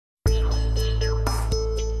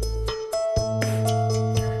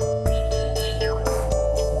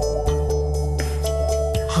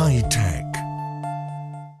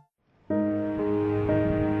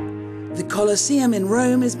Colosseum in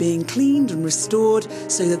Rome is being cleaned and restored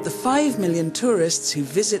so that the 5 million tourists who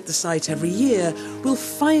visit the site every year will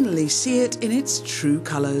finally see it in its true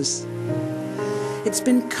colours. It's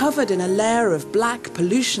been covered in a layer of black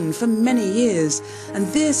pollution for many years, and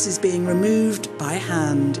this is being removed by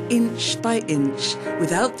hand, inch by inch,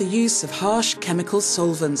 without the use of harsh chemical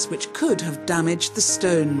solvents which could have damaged the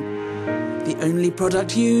stone. The only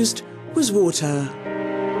product used was water.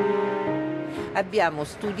 We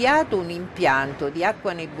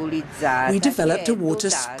developed a water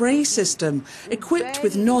spray system equipped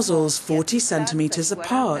with nozzles 40 centimetres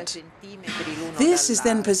apart. This is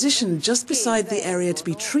then positioned just beside the area to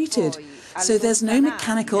be treated, so there's no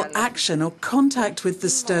mechanical action or contact with the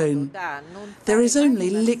stone. There is only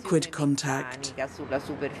liquid contact.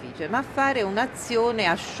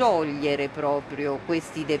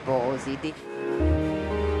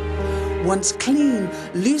 Once clean,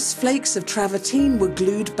 loose flakes of travertine were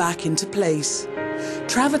glued back into place.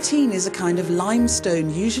 Travertine is a kind of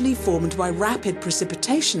limestone usually formed by rapid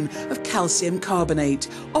precipitation of calcium carbonate,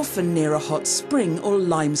 often near a hot spring or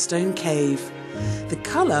limestone cave. The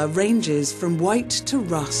colour ranges from white to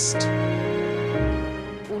rust.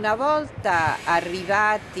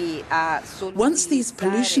 Once these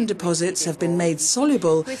pollution deposits have been made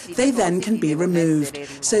soluble, they then can be removed.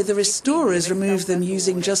 So the restorers remove them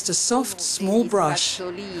using just a soft, small brush.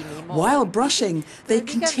 While brushing, they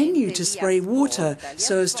continue to spray water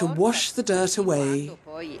so as to wash the dirt away.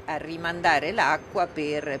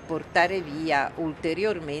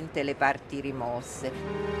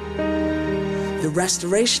 The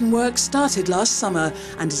restoration work started last summer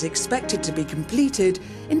and is expected to be completed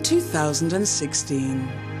in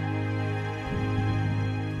 2016.